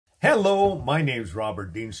Hello, my name's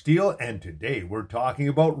Robert Dean Steele, and today we're talking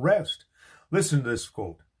about rest. Listen to this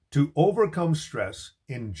quote. To overcome stress,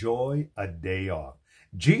 enjoy a day off.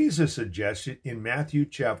 Jesus suggested in Matthew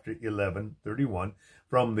chapter 11:31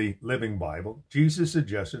 from the Living Bible, Jesus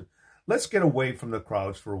suggested, let's get away from the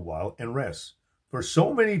crowds for a while and rest. For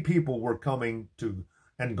so many people were coming to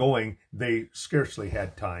and going, they scarcely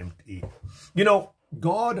had time to eat. You know,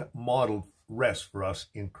 God modeled rest for us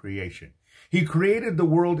in creation. He created the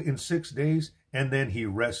world in 6 days, and then he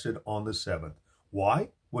rested on the seventh. Why?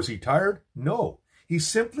 Was he tired? No. He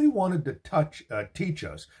simply wanted to teach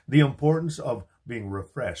us the importance of being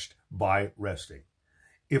refreshed by resting.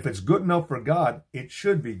 If it's good enough for God, it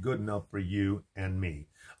should be good enough for you and me.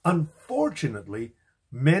 Unfortunately,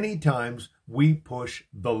 many times we push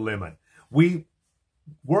the limit. We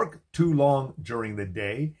work too long during the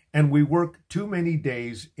day, and we work too many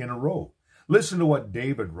days in a row. Listen to what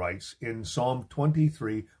David writes in Psalm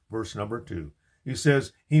 23, verse number 2. He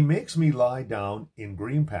says, he makes me lie down in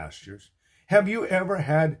green pastures. Have you ever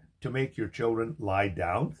had to make your children lie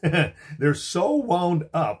down? They're so wound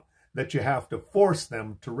up that you have to force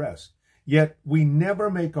them to rest. Yet we never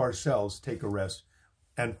make ourselves take a rest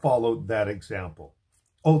and follow that example.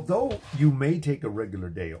 Although you may take a regular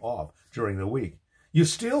day off during the week, you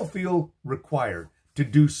still feel required to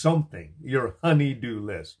do something, your honey-do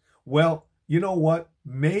list. Well, you know what?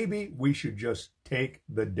 Maybe we should just take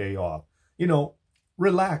the day off.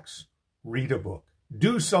 Relax, read a book,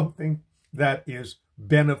 do something that is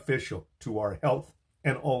beneficial to our health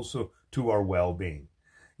and also to our well-being.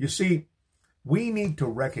 You see, we need to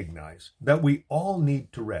recognize that we all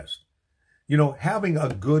need to rest. Having a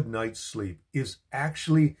good night's sleep is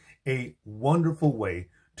actually a wonderful way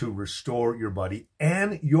to restore your body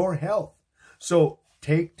and your health. So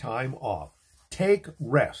take time off, take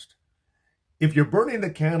rest. If you're burning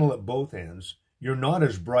the candle at both ends, you're not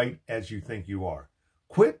as bright as you think you are.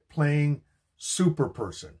 Quit playing super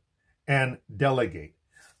person and delegate.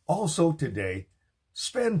 Also today,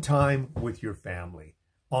 spend time with your family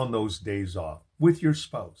on those days off, with your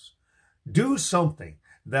spouse. Do something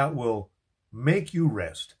that will make you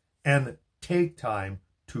rest and take time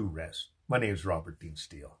to rest. My name is Robert Dean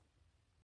Steele.